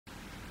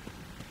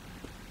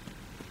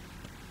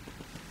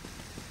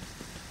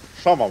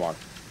Schauen wir mal.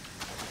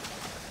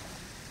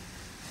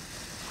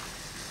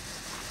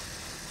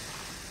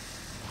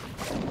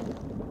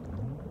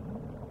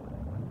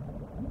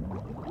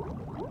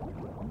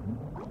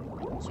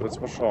 So,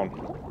 jetzt mal schauen.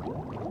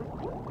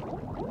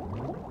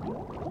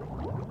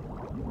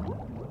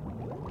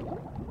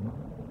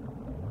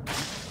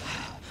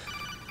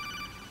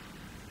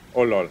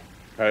 Oh lol.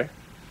 Okay.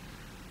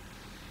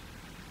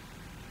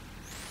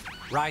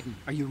 Raiden,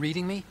 are you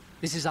reading me?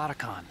 This is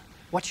Otacon.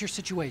 What's your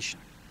situation?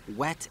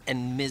 Wet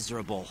and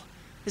miserable.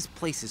 This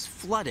place is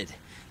flooded.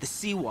 The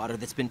seawater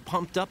that's been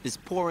pumped up is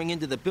pouring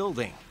into the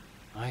building.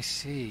 I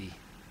see.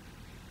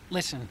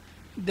 Listen,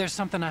 there's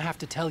something I have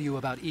to tell you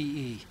about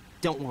EE.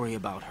 Don't worry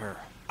about her.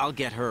 I'll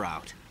get her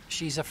out.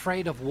 She's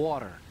afraid of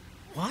water.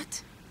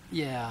 What?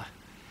 Yeah.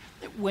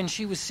 When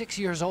she was 6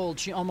 years old,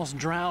 she almost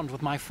drowned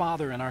with my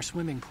father in our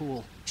swimming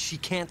pool. She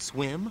can't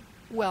swim?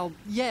 Well,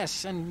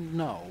 yes and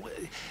no.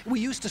 We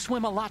used to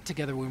swim a lot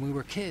together when we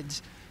were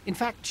kids. In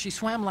fact, she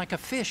swam like a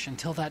fish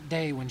until that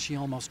day when she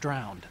almost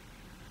drowned.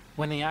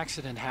 When the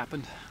accident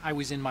happened, I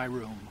was in my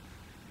room.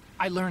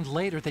 I learned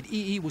later that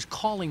EE was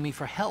calling me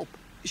for help.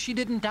 She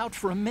didn't doubt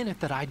for a minute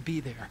that I'd be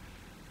there.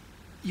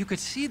 You could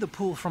see the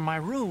pool from my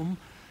room,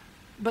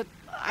 but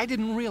I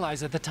didn't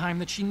realize at the time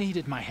that she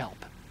needed my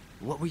help.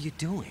 What were you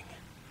doing?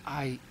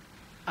 I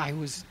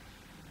was...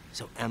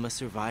 So Emma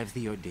survived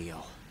the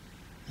ordeal.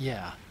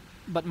 Yeah,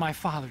 but my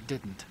father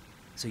didn't.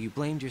 So you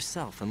blamed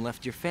yourself and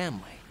left your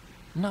family?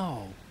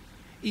 No.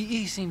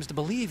 EE seems to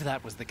believe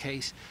that was the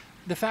case.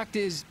 The fact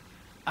is,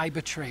 I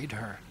betrayed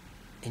her.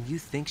 And you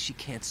think she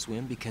can't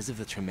swim because of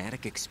the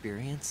traumatic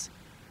experience?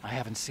 I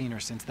haven't seen her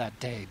since that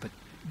day, but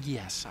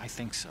yes, I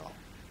think so.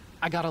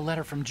 I got a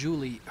letter from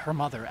Julie, her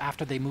mother,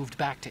 after they moved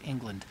back to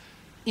England.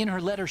 In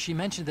her letter, she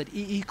mentioned that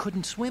EE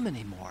couldn't swim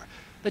anymore,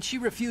 that she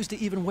refused to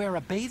even wear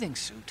a bathing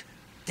suit.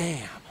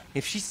 Damn,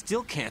 if she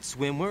still can't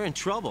swim, we're in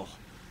trouble.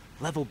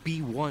 Level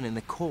B1 in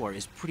the core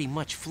is pretty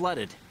much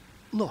flooded.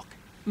 Look,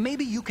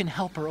 maybe you can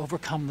help her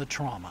overcome the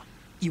trauma.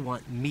 You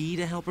want me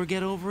to help her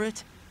get over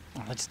it?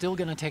 Well, it's still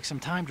gonna take some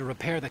time to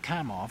repair the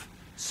Kamov.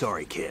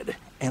 Sorry, kid.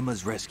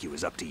 Emma's rescue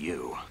is up to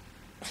you.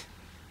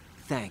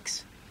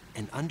 Thanks.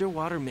 An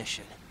underwater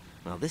mission.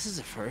 Well, this is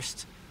a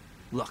first.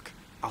 Look,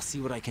 I'll see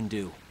what I can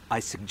do. I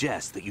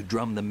suggest that you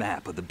drum the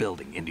map of the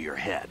building into your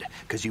head,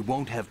 because you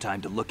won't have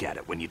time to look at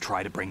it when you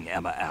try to bring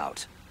Emma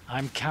out.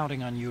 I'm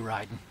counting on you,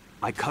 Raiden.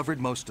 I covered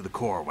most of the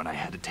core when I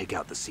had to take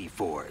out the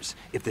C4s.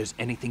 If there's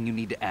anything you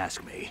need to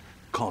ask me,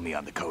 call me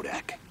on the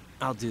codec.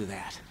 I'll do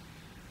that.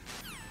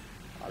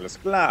 Alles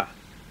klar.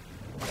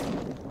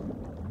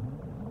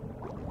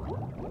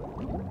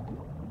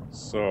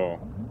 So.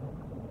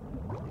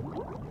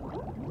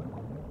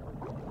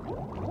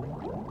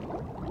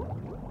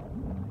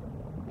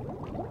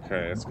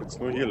 Okay, jetzt geht's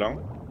nur hier lang.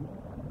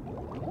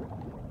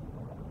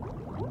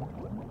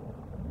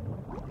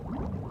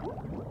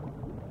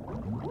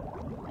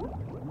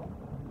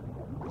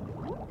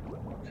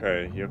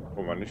 Okay, hier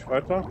kommen wir nicht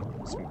weiter.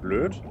 Bisschen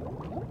blöd.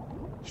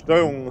 Die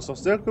Steuerung ist auch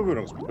sehr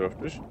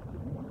gewöhnungsbedürftig.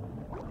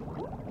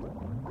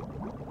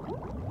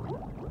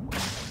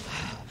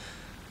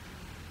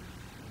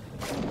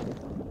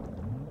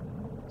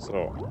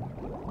 So.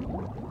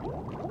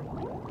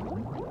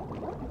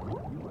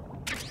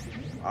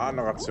 Ah,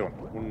 Narration.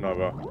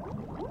 Wunderbar.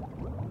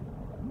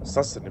 Was ist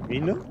das denn? Eine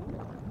Mine?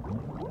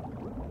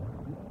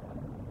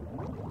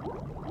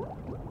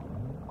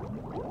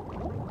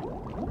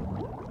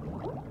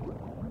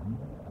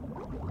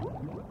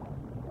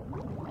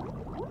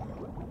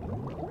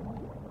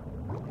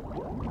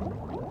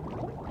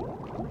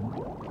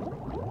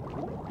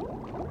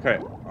 Okay.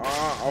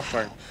 Ah,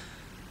 aufsteigen.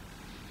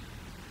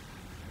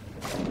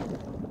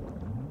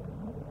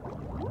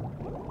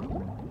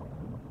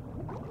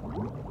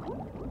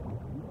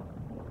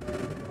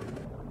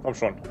 Komm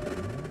schon.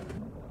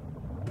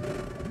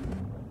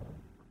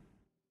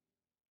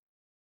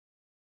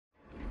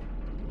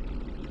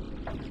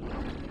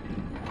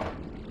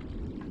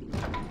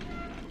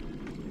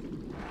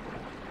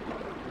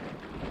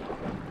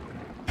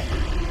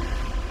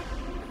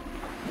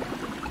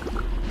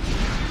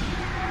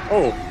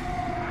 Oh.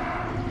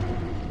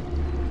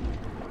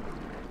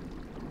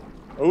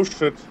 Oh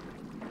shit.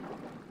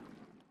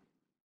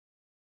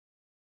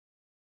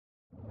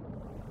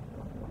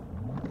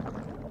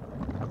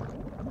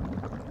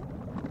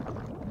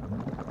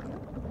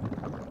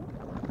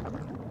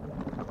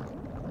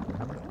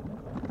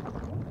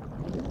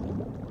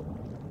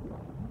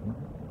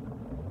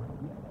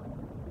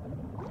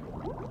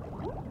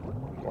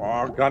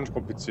 Boah, ganz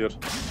kompliziert.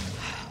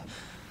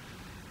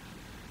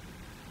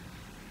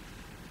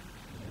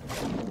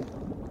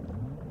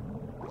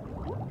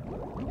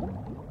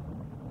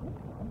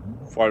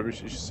 Vor allem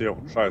ich sehe auch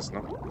einen Scheiß,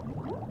 ne?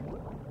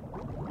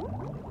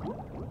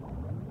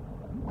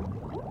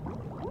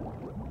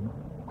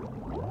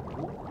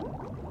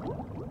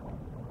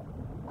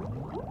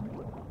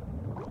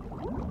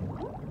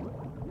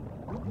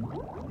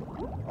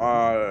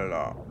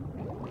 Alter.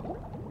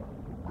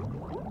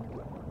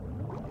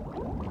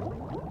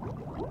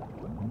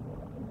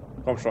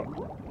 Komm schon.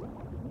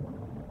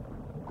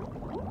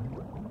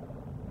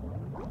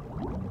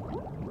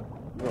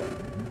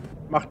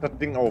 Mach das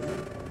Ding auf.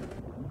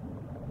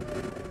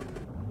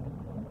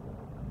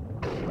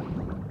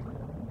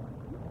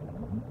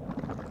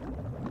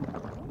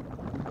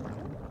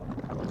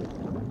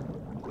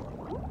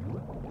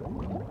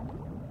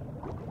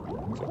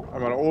 So,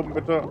 einmal nach oben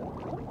bitte.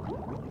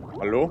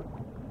 Hallo?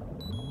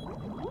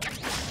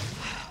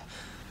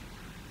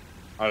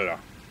 Alter.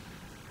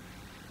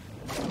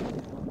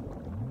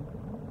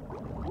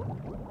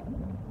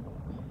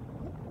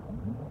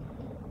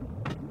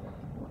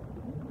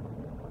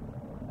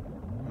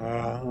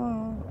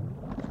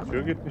 Die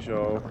Tür geht nicht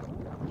auf.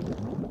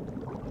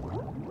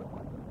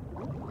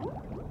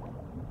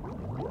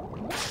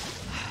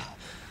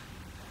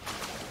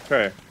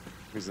 Okay,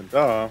 wir sind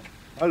da.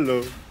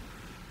 Hallo.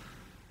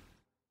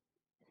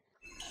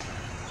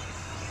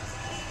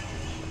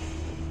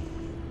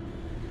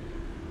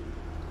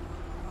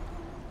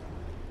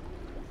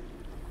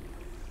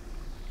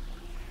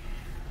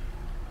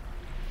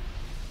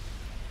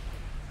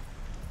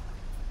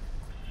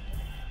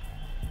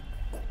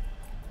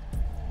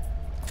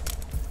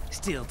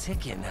 Still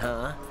ticking,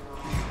 huh?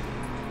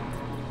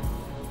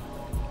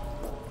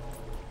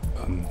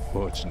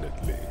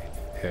 Unfortunately,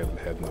 hell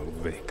had no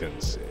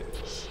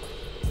vacancies.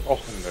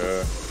 Och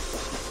nö.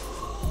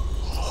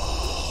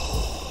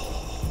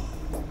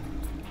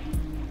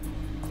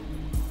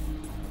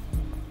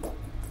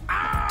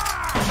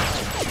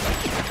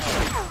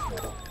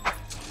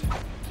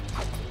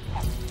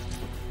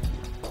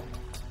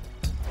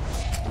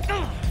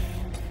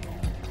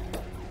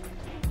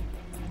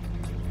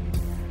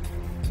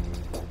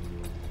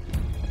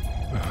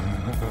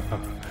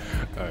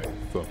 I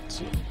thought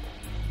so.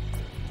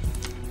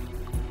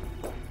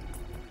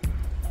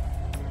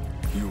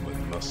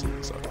 Human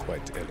muscles are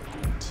quite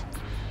eloquent.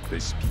 They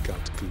speak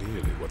out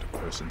clearly what a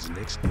person's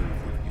next move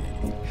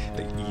will be.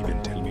 They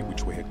even tell me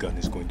which way a gun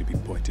is going to be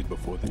pointed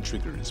before the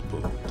trigger is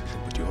pulled.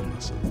 But your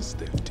muscles,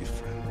 they're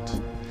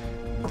different.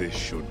 This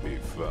should be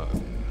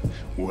fun.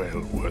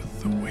 Well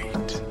worth the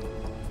wait.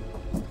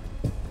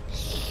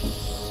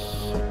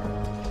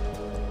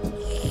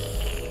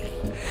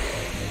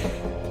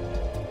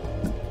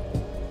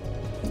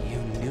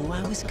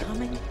 I was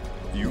coming?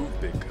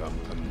 You've become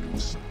a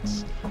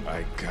nuisance.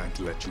 I can't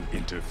let you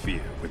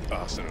interfere with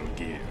arsenal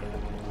gear.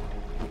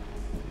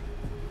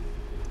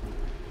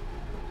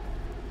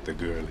 The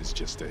girl is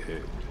just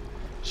ahead.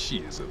 She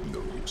is of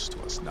no use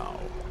to us now.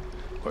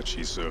 But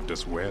she served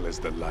us well as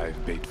the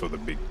live bait for the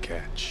big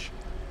catch.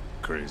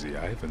 Crazy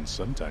Ivan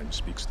sometimes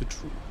speaks the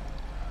truth.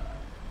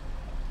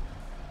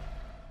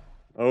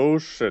 Oh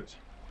shit.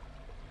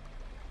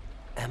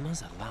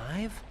 Emma's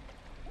alive?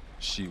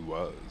 She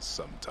was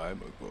some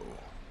time ago,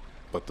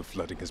 but the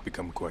flooding has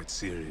become quite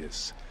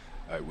serious.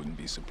 I wouldn't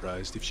be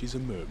surprised if she's a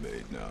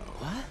mermaid now.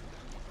 What?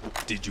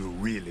 Did you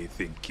really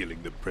think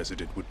killing the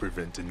president would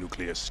prevent a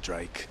nuclear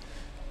strike?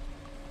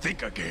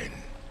 Think again.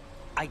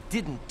 I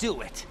didn't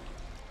do it.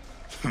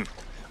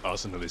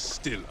 Arsenal is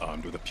still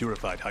armed with a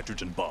purified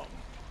hydrogen bomb.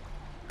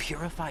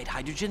 Purified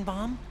hydrogen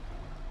bomb?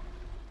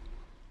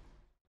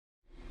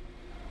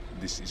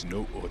 This is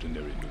no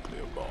ordinary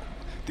nuclear bomb.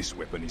 This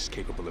weapon is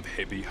capable of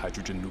heavy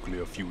hydrogen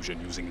nuclear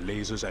fusion using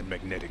lasers and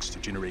magnetics to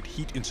generate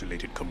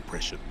heat-insulated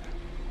compression.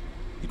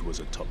 It was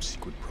a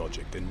top-secret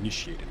project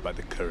initiated by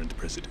the current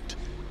president,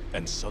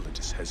 and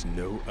Solidus has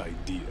no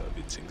idea of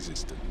its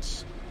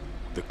existence.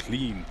 The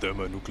clean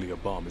thermonuclear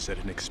bomb is at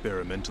an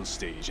experimental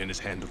stage and is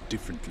handled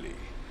differently.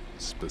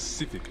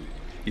 Specifically,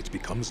 it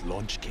becomes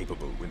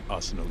launch-capable when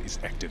Arsenal is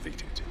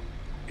activated.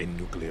 A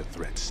nuclear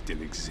threat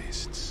still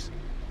exists.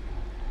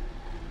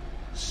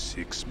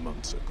 6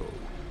 months ago,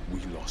 we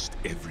lost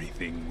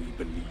everything we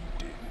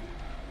believed in.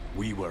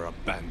 We were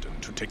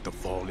abandoned to take the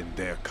fall in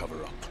their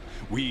cover-up.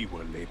 We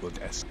were labeled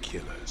as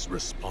killers,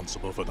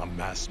 responsible for the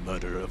mass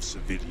murder of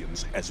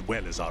civilians as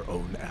well as our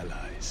own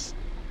allies.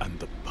 And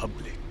the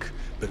public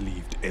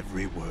believed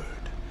every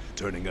word,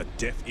 turning a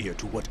deaf ear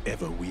to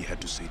whatever we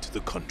had to say to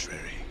the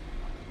contrary.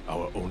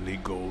 Our only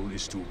goal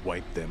is to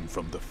wipe them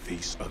from the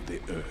face of the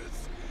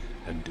earth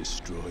and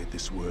destroy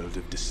this world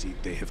of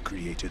deceit they have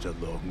created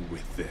along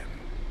with them.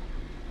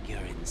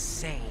 You're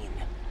insane.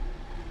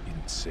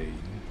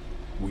 Insane?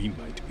 We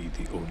might be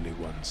the only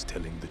ones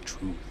telling the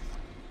truth.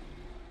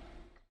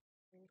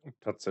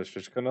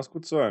 Tatsächlich kann das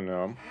gut sein,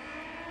 ja.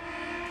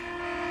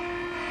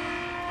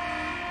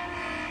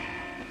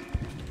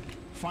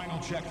 Final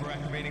check for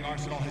activating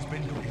Arsenal has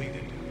been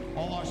completed.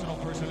 All Arsenal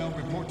personnel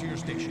report to your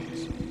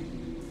stations.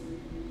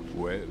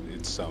 Well,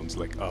 it sounds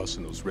like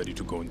Arsenal's ready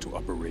to go into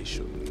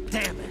operation.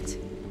 Damn it!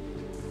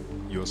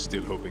 You're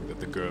still hoping that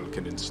the girl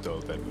can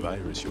install that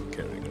virus you're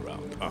carrying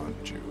around,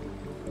 aren't you?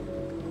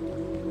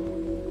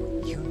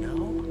 You know?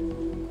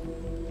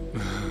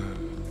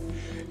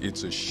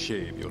 It's a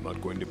shame you're not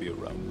going to be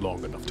around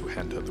long enough to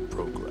hand her the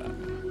program.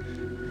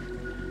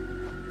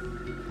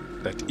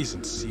 That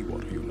isn't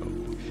seawater, you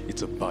know.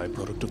 It's a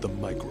byproduct of the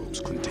microbes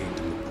contained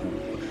in the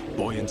pool.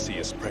 Buoyancy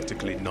is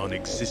practically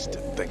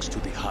non-existent thanks to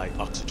the high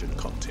oxygen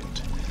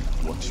content.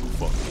 Once you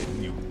fall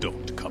in, you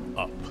don't come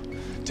up.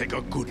 Take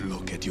a good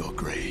look at your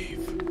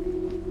grave.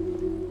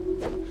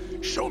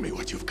 Show me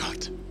what you've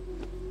got.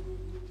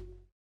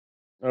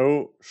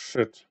 Oh,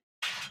 shit.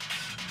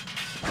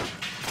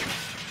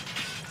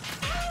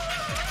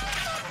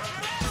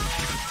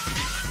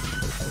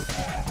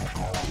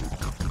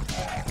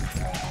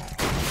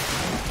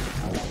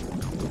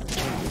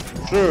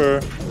 Tschö.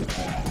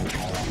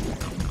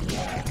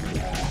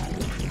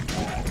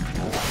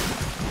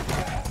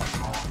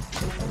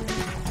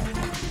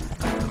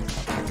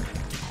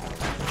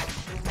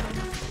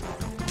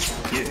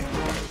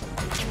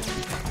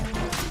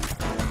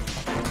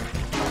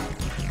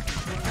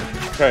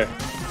 Okay.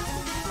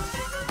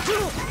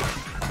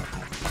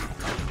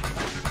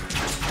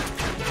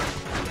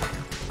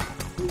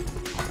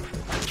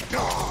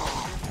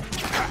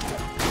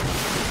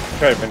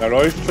 Okay, wenn er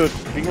leuchtet,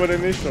 kriegen wir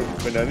den nicht.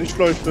 Und wenn er nicht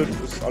leuchtet,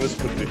 ist alles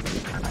friedlich.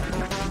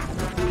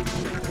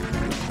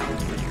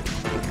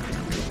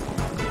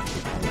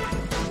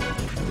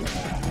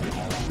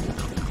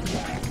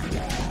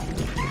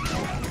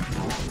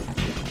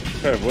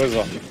 Okay, wo ist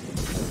er?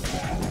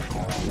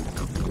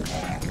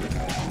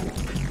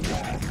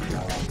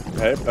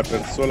 Okay, bleibt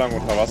jetzt so lange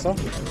unter Wasser.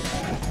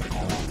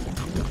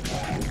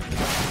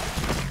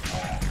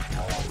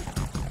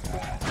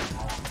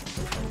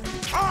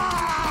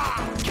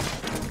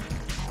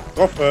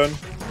 Getroffen.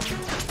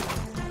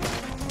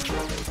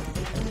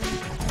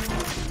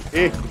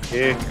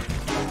 Okay.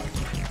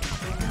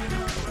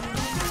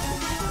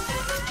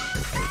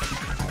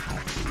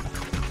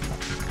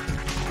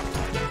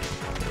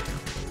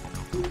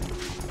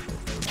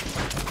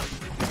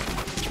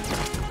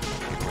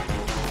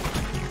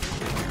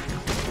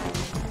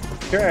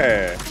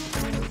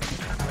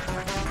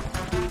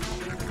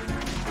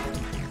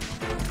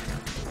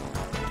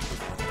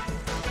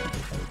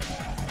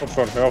 Komm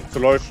schon, hör auf zu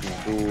leuchten,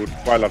 du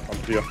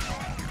Twilight-Vampir.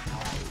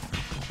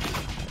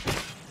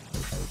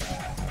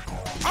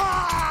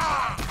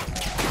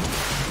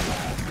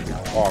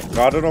 Oh,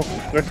 gerade noch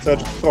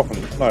rechtzeitig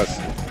getroffen. Nice.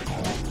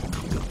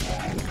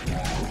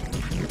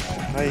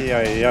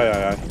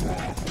 Eieieiei.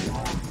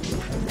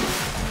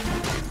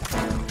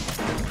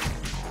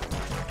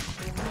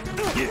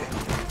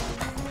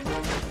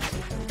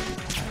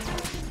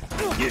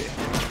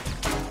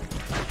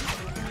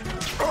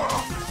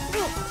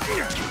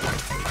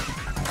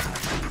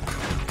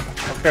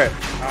 Okay.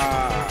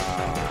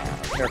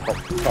 Ja komm,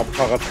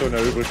 Operation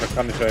erübrigt, das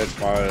kann ich ja jetzt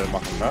mal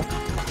machen, ne?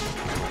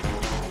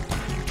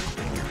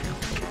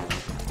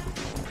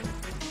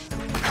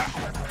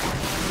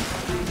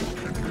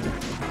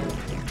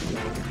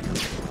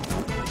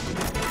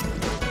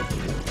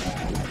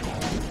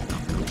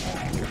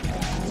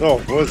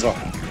 So, wo ist er?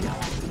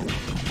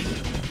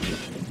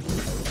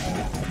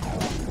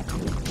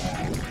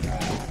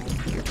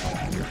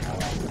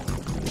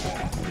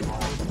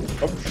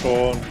 Komm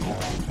schon.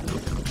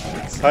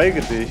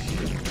 Zeige dich.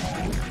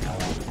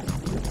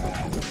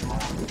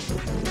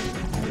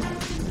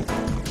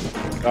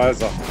 Da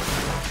ist er.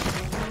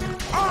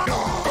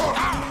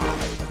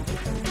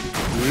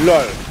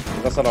 LOL.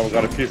 Das hat aber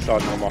gerade viel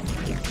Schaden gemacht.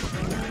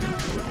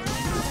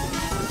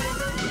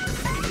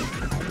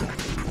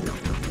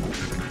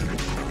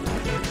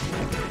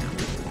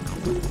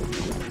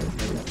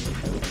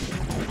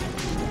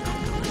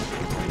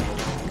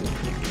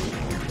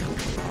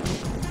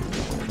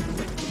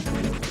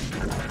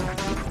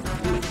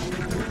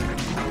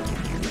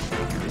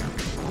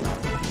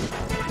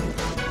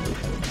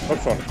 Komm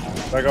schon,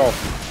 steig auf.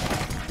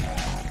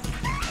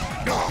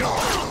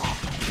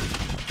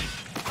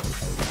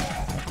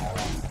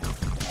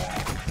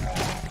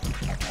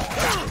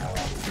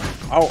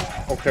 Au,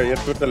 okay,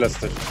 jetzt wird er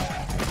lästig.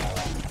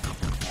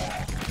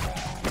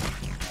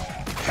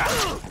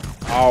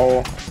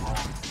 Au.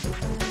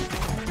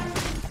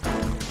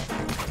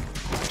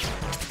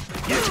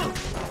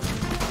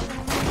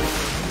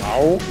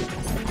 Au.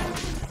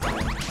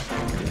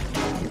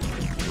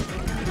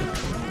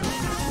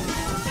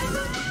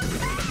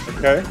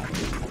 Okay.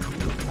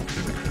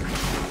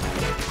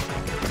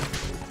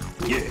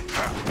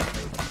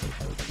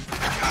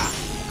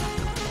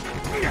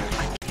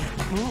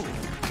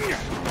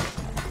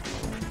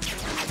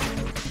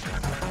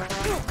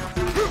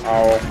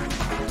 Au.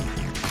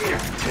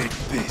 Take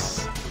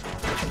this.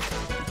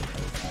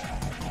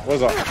 Wo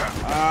ist er?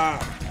 Ah.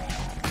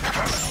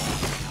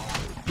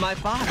 My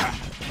body.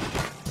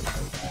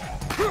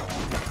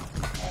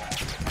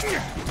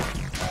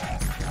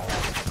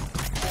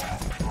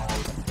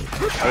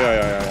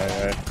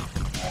 Ei.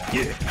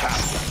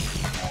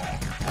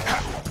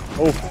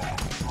 Oh.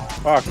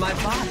 Fuck. My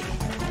body.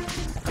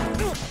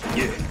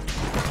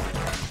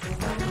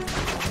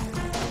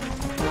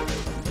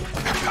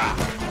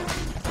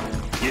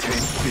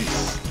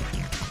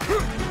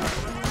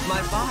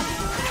 My body.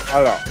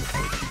 Alter.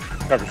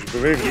 Ich kann mich nicht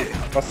bewegen.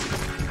 Was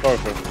zum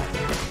Teufel?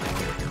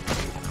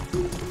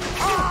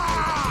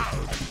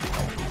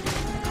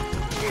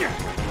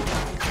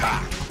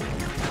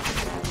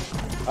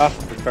 Ach,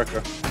 du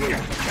Kacke.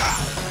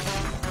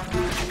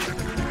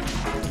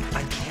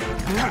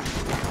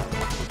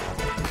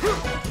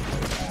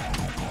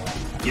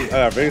 Ah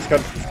ja, wenigstens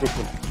kann ich nicht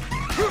gucken.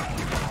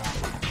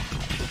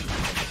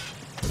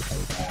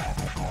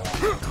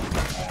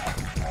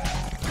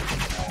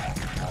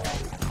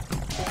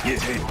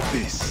 Take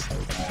this.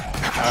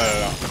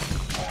 Alter.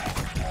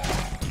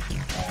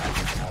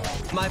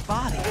 My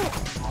body.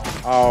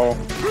 Au.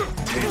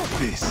 Take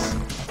this.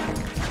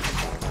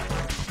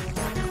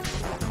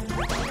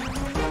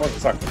 Und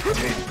zack.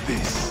 Take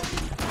this.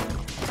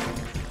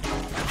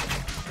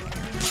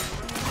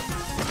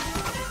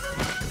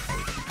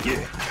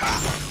 Yeah.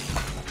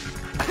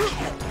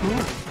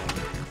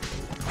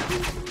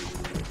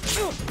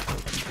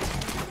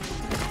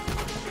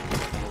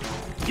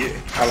 Yeah.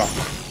 Alter.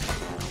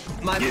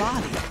 My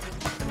body.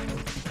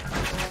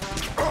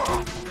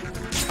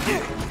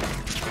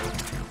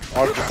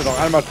 Oh, ich muss ihn noch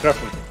einmal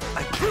treffen.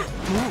 I can't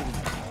move.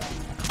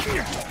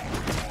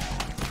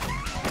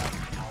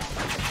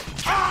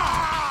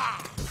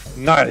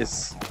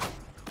 Nice.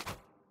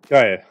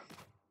 Geil.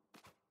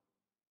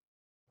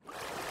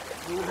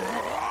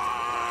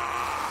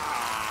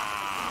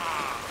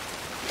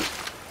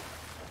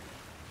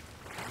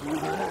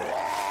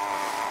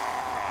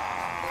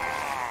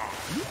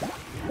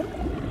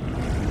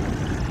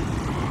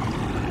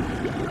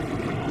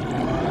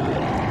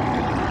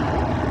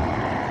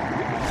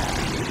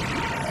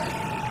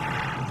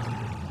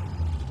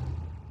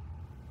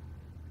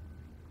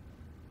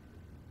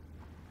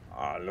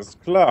 Alles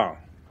klar.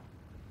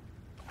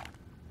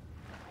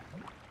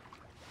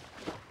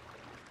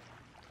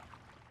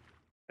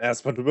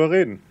 Erstmal drüber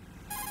reden.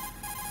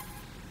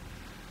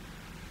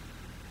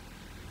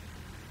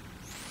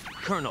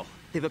 Colonel,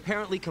 they've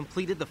apparently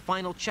completed the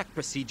final check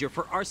procedure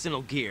for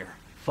arsenal gear.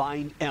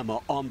 Find Emma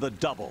on the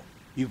double.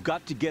 You've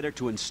got to get her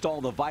to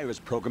install the virus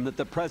program that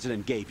the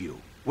President gave you.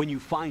 When you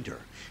find her,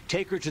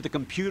 take her to the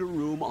computer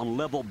room on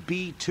level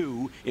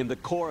B2 in the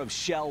core of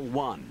Shell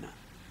 1.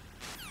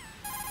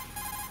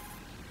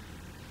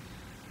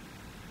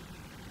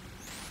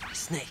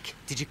 Snake,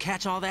 did you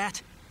catch all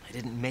that? I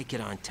didn't make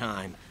it on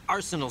time.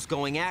 Arsenal's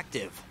going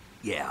active.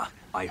 Yeah,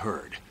 I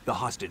heard. The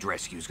hostage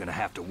rescue's gonna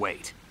have to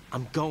wait.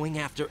 I'm going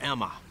after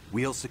Emma.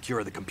 We'll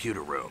secure the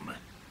computer room.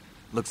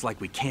 Looks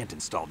like we can't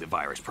install the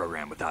virus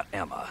program without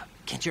Emma.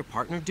 Can't your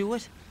partner do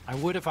it? I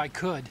would if I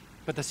could,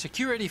 but the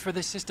security for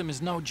this system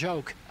is no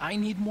joke. I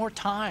need more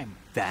time.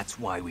 That's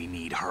why we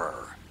need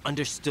her.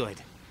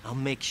 Understood. I'll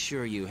make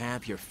sure you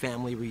have your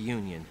family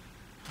reunion.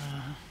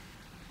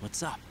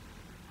 What's up?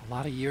 A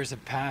lot of years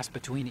have passed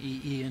between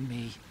EE and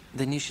me.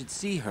 Then you should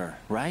see her,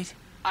 right?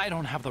 I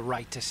don't have the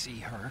right to see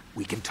her.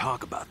 We can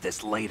talk about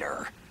this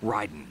later.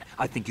 Raiden,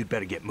 I think you'd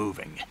better get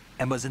moving.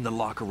 Emma's in the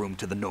locker room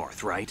to the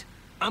north, right?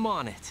 I'm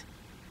on it.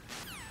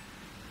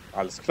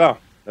 Alles klar.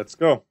 Let's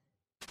go.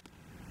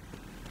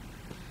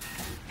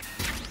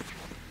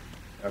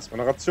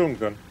 Erstmal eine Ration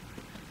gönnen.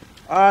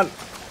 Ah.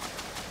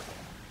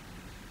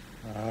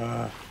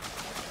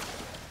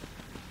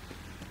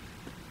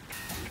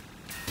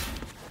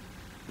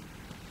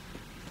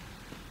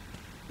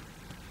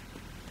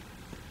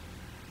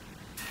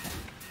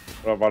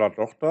 Oder war das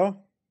doch da?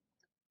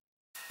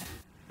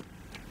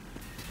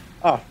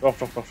 Ah, doch.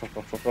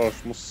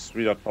 Ich muss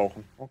wieder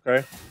tauchen.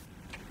 Okay.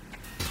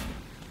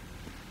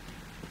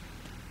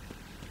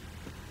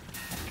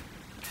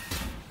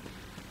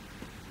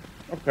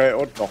 Okay,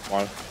 und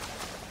nochmal.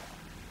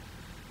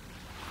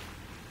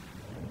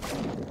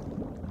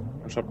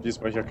 Ich habe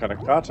diesmal hier keine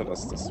Karte,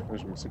 das ist ein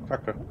bisschen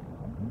kacke.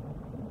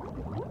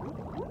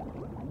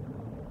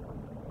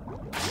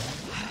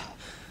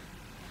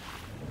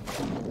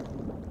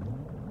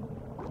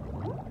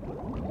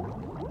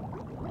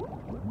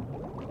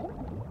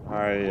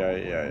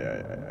 Ei.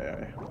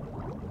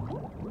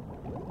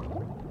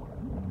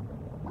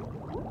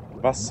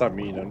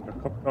 Wasserminen, wer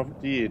kommt denn auf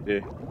die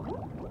Idee?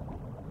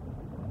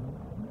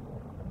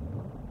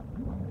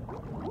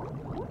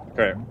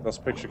 Okay, das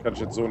Päckchen kann ich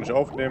jetzt so nicht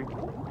aufnehmen.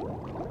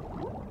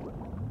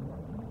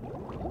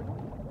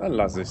 Dann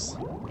lasse ich's.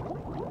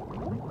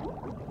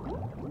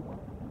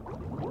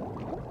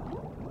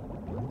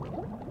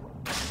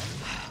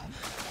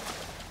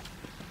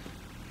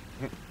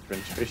 Bin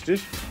ich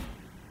richtig?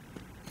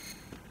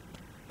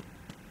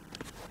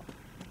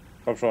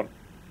 Komm schon.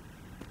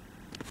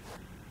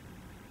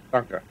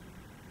 Danke.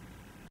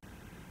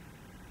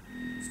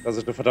 Dass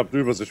ich eine verdammte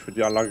Übersicht für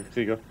die Anlage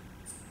kriege.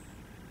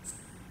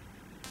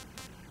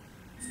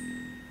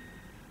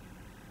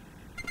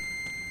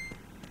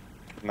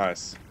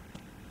 Nice.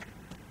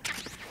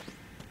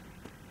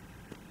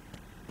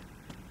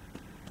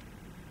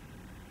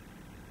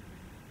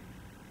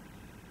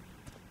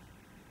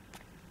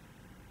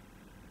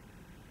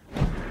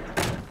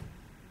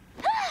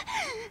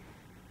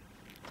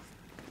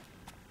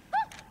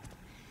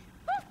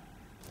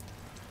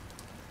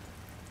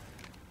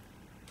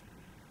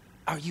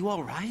 Are you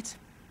all right?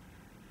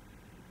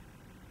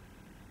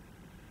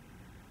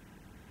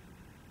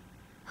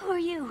 Who are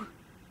you?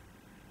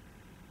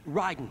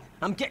 Raiden,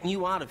 I'm getting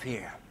you out of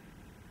here.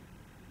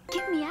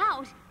 Get me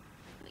out.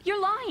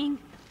 You're lying.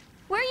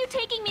 Where are you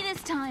taking me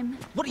this time?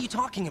 What are you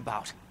talking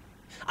about?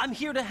 I'm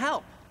here to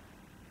help.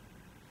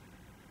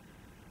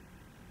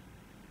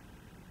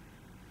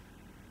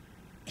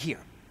 Here,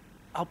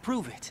 I'll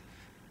prove it.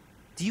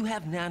 Do you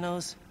have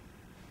nanos?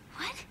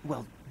 What?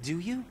 Well, do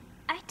you?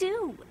 I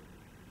do.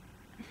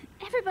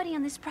 Everybody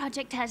on this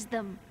project has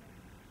them.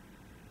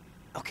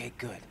 Okay,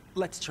 good.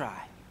 Let's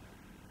try.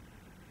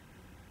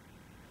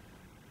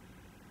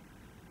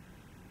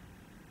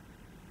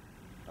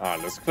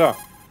 Alles klar.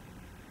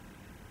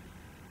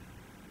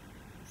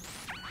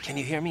 Can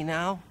you hear me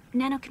now?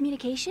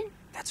 Nanocommunication?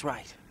 That's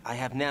right. I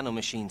have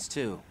nanomachines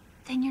too.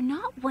 Then you're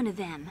not one of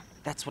them.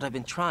 That's what I've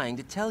been trying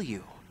to tell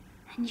you.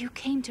 And you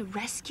came to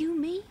rescue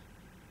me?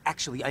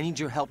 Actually, I need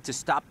your help to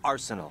stop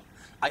Arsenal.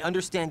 I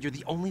understand you're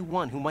the only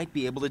one who might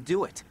be able to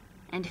do it.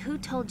 And who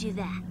told you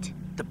that?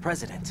 The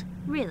President.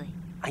 Really?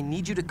 I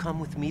need you to come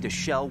with me to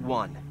Shell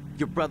 1.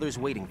 Your brother's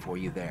waiting for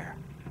you there.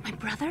 My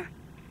brother?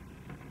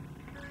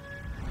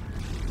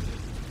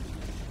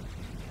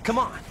 Come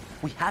on,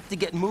 we have to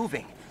get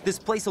moving. This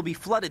place will be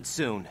flooded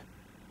soon.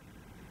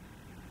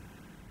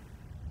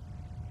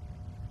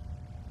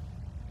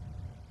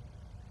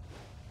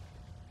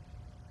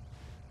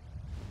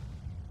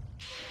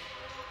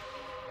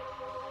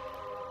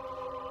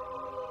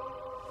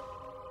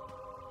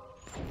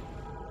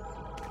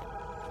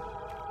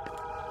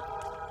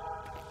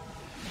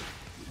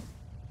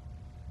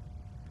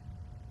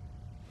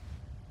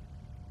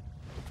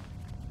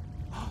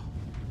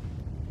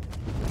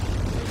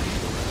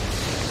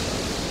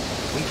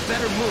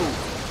 Better move.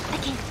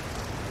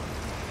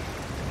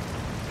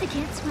 I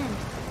can't swim.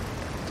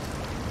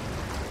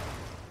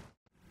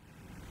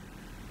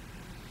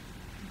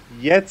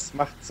 Jetzt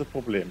macht sie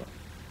Probleme.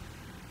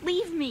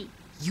 Leave me.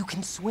 You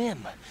can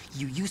swim.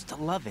 You used to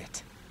love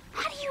it.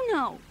 How do you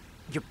know?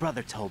 Your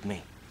brother told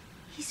me.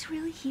 He's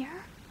really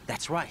here?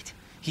 That's right.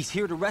 He's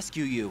here to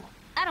rescue you.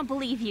 I don't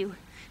believe you.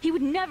 He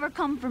would never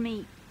come for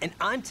me. And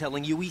I'm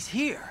telling you he's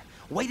here,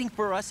 waiting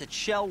for us at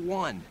Shell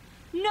 1.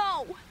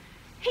 No!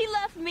 He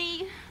left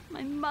me,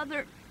 my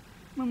mother,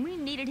 when we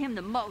needed him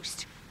the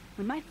most.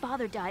 When my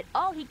father died,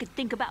 all he could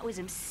think about was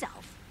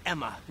himself.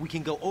 Emma, we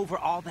can go over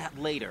all that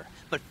later,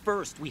 but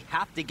first we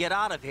have to get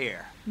out of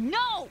here.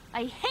 No!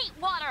 I hate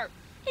water!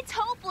 It's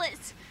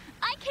hopeless!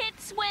 I can't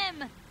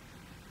swim!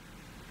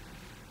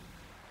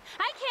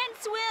 I can't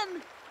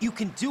swim! You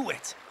can do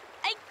it!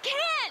 I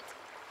can't!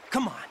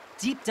 Come on,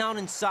 deep down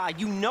inside,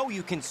 you know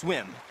you can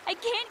swim. I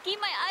can't keep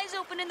my eyes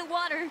open in the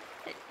water.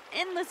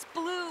 Endless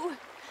blue.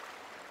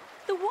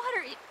 The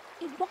water,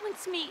 it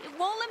wants me. It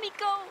won't let me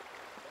go.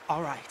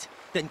 All right,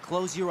 then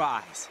close your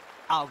eyes.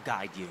 I'll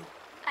guide you.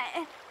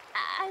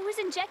 I was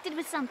injected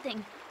with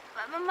something.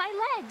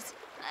 My legs.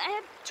 I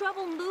have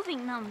trouble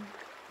moving them.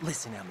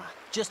 Listen, Emma,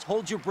 just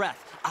hold your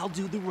breath. I'll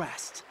do the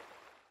rest.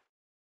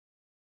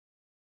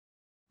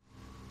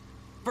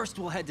 First,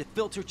 we'll head to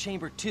filter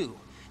chamber 2.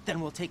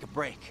 Then we'll take a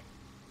break.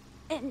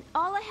 And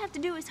all I have to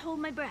do is hold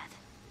my breath.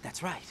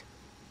 That's right.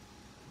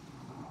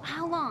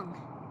 How long?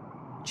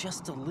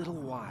 Just a little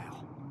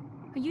while.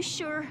 Are you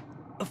sure?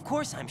 Of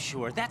course I'm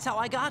sure. That's how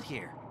I got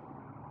here.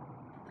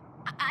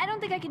 I don't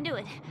think I can do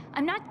it.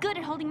 I'm not good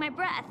at holding my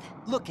breath.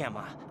 Look,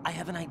 Emma, I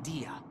have an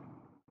idea.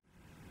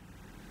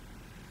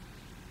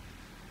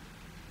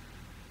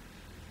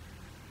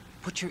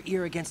 Put your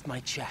ear against my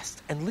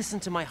chest and listen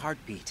to my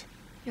heartbeat.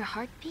 Your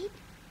heartbeat?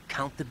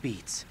 Count the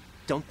beats.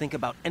 Don't think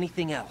about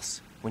anything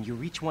else. When you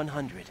reach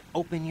 100,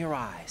 open your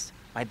eyes.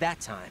 By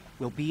that time,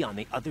 we'll be on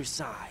the other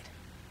side.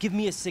 Give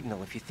me a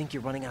signal if you think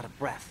you're running out of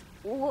breath.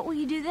 What will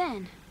you do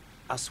then?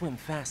 I'll swim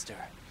faster.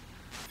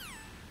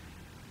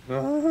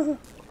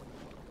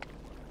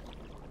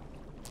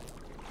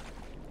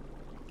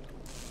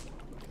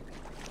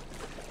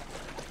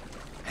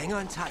 Hang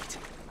on tight.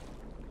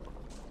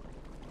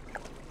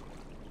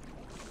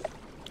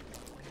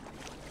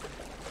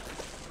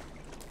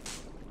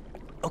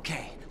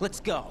 Okay,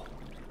 let's go.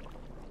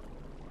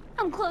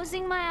 I'm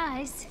closing my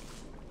eyes.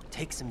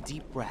 Take some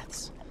deep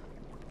breaths.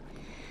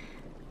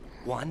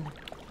 1,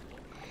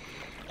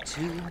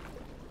 2,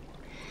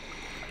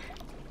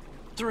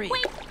 3.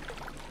 Wait!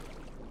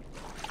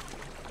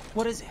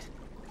 What is it?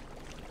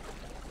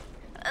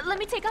 Let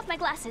me take off my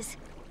glasses.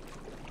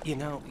 You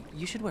know,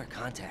 you should wear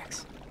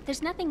contacts.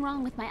 There's nothing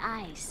wrong with my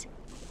eyes.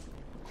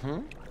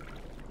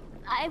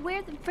 I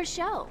wear them for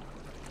show.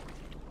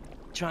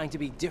 Trying to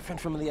be different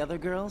from the other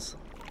girls?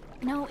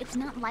 No, it's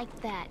not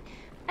like that.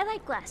 I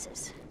like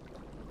glasses.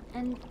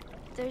 And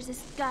there's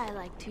this guy I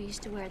liked who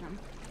used to wear them.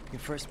 Your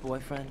first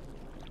boyfriend?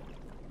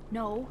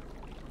 No.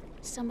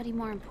 Somebody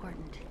more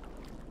important.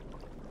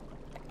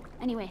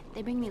 Anyway,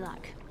 they bring me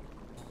luck.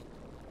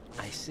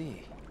 I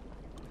see.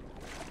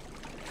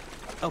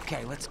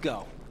 Okay, let's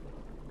go.